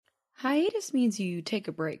Hiatus means you take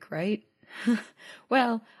a break, right?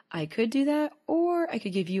 Well, I could do that, or I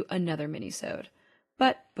could give you another minisode.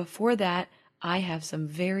 But before that, I have some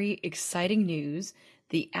very exciting news.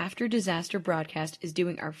 The After Disaster broadcast is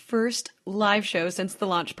doing our first live show since the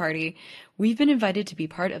launch party. We've been invited to be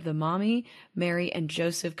part of the Mommy, Mary, and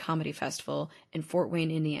Joseph Comedy Festival in Fort Wayne,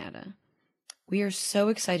 Indiana. We are so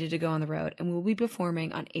excited to go on the road, and we'll be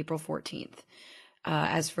performing on April 14th.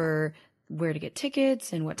 As for where to get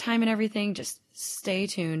tickets and what time and everything, just stay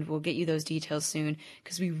tuned. We'll get you those details soon,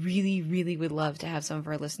 because we really, really would love to have some of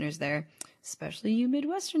our listeners there, especially you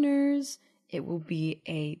Midwesterners. It will be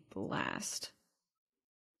a blast.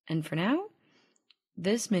 And for now,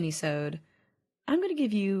 this minisode, I'm going to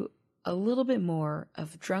give you a little bit more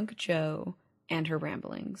of Drunk Jo and her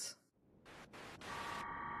ramblings.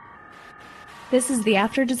 This is the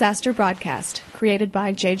After Disaster broadcast, created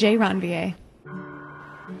by J.J. Ranvier.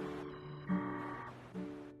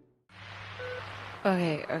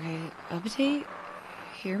 Okay, update,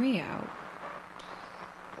 hear me out.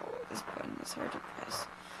 Oh, this button is hard to press.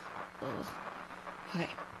 Ugh. Okay,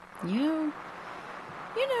 you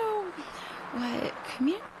know what,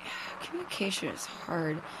 communication is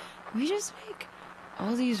hard. We just make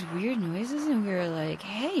all these weird noises and we're like,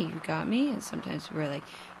 hey, you got me? And sometimes we're like,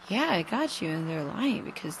 yeah, I got you, and they're lying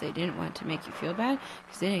because they didn't want to make you feel bad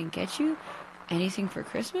because they didn't get you anything for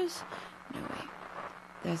Christmas? No, wait,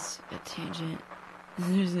 that's a tangent.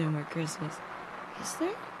 There's no more Christmas. Is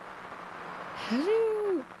there? How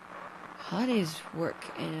do holidays work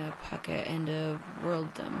in a pocket and a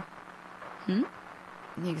worlddom?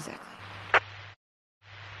 Exactly.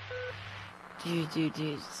 Dude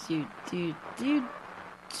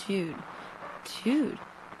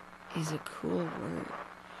is a cool word.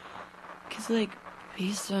 Cause like,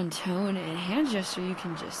 based on tone and hand gesture, you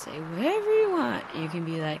can just say whatever you want. You can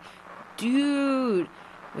be like, dude,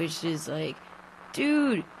 which is like,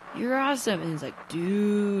 dude, you're awesome. And it's like,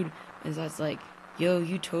 dude. And that's like, yo,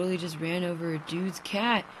 you totally just ran over a dude's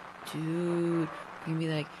cat. Dude. You can be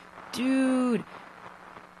like, dude,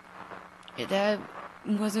 that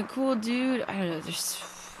wasn't cool, dude. I don't know, there's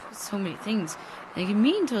so many things. They can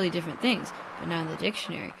mean totally different things, but not in the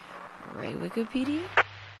dictionary. Right, Wikipedia?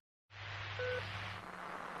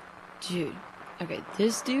 Dude. Okay,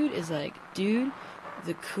 this dude is like, dude,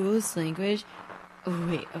 the coolest language. Oh,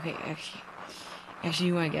 wait, okay, actually,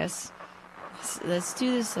 you want to guess? Let's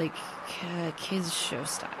do this like kids show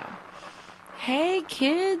style. Hey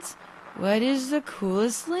kids, what is the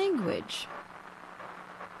coolest language?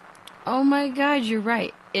 Oh my god, you're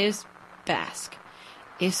right. It's Basque.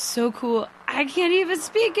 It's so cool. I can't even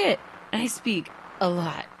speak it. And I speak a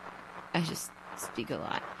lot. I just speak a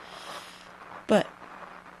lot. But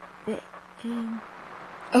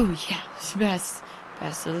oh yeah, Basque.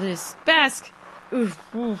 Basque. Oof.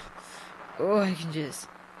 Oh, I can just.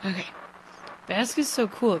 Okay. Basque is so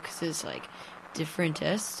cool because it's like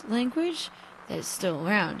differentest language that is still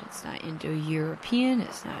around. It's not Indo-European,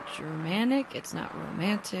 it's not Germanic, it's not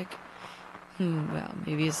romantic. Well,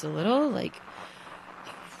 maybe it's a little like,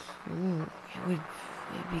 it'd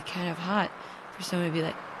be kind of hot for someone to be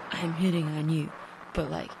like, I'm hitting on you,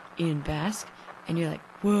 but like in Basque, and you're like,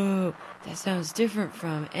 whoa, that sounds different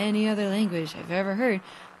from any other language I've ever heard.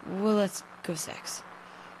 Well, let's go sex.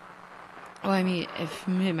 Well, I mean, if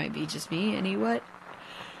it might be just me, and what?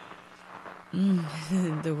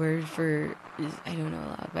 The word for, I don't know a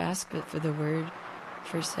lot of Basque, but for the word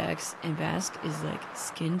for sex in Basque is like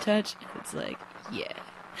skin touch. It's like, yeah.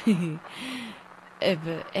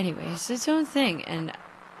 But anyway, it's its own thing, and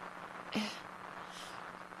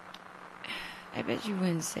I bet you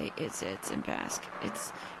wouldn't say it's in Basque.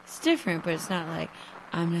 It's different, but it's not like,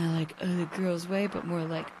 I'm not like other girls' way, but more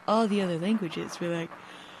like all the other languages. We're like,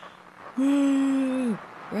 woo,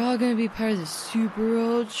 we're all going to be part of this super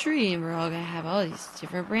old tree, and we're all going to have all these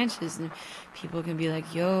different branches, and people can be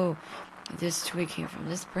like, yo, this twig came from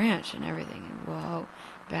this branch and everything. And whoa,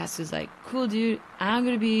 Basque is like, cool dude, I'm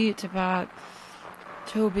going to be Tapak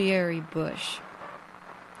Topiary Bush.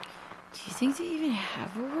 Do you think they even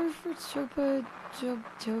have a word for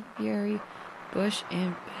Topiary Bush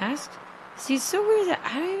in Basque? See, it's so weird that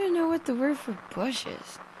I don't even know what the word for bush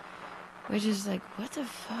is. Which is like, what the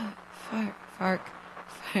fuck? Fark.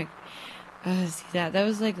 See, that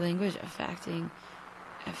was like language affecting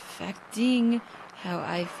how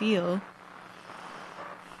I feel.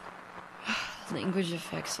 Language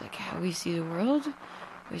affects like how we see the world,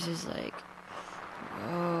 which is like,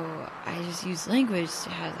 whoa, I just use language to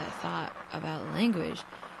have that thought about language.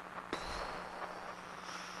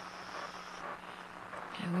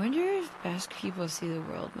 I wonder if Basque people see the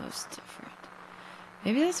world most different.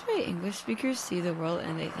 Maybe that's why English speakers see the world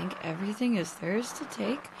and they think everything is theirs to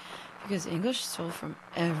take, because English stole from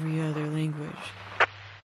every other language.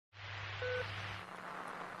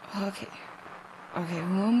 Okay,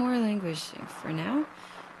 one more language thing for now.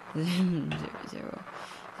 There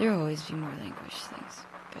will always be more language things,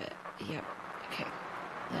 but yep, okay.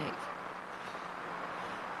 Like,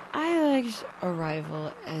 I liked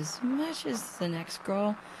Arrival as much as the next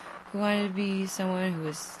girl who wanted to be someone who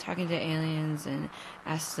was talking to aliens and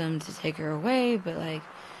asked them to take her away, but like,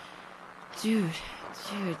 dude,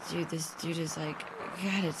 this dude is like, I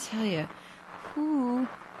gotta tell you,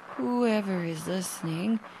 whoever is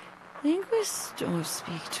listening, linguists don't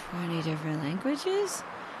speak 20 different languages.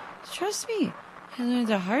 Trust me, I learned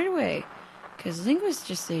the hard way. Because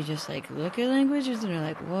linguists they just like look at languages and they're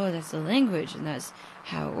like, whoa, that's a language and that's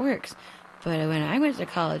how it works. But when I went to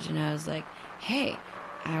college and I was like, hey,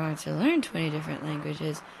 I want to learn 20 different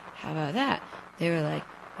languages, how about that? They were like,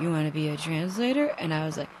 you want to be a translator? And I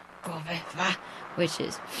was like, "Gova," which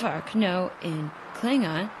is fuck no in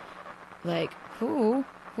Klingon. Like, who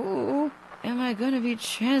am I going to be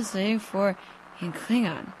translating for in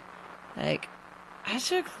Klingon? Like, I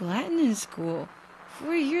took Latin in school.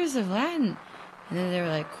 4 years of Latin. And then they were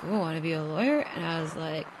like, cool, want to be a lawyer? And I was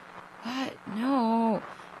like, what? No.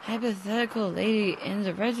 Hypothetical lady in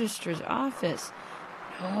the registrar's office.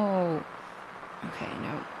 No. Okay,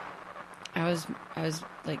 no. I was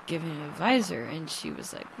like giving an advisor, and she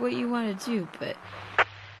was like, what you want to do? But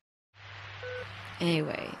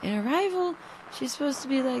anyway, in Arrival, she's supposed to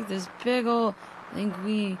be like this big old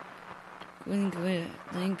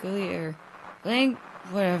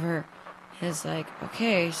whatever. And it's like,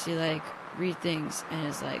 okay, she like read things, and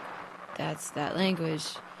it's like, that's that language.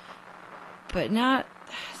 But not,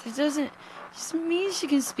 it doesn't just mean she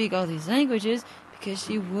can speak all these languages, because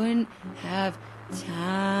she wouldn't have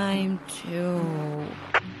time to.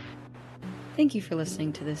 Thank you for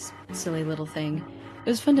listening to this silly little thing. It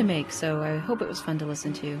was fun to make, so I hope it was fun to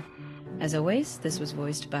listen to. As always, this was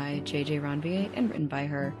voiced by JJ Ronvier and written by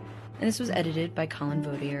her, and this was edited by Colin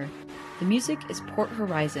Vaudier. The music is Port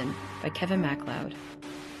Horizon by Kevin MacLeod.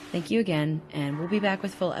 Thank you again, and we'll be back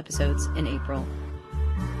with full episodes in April.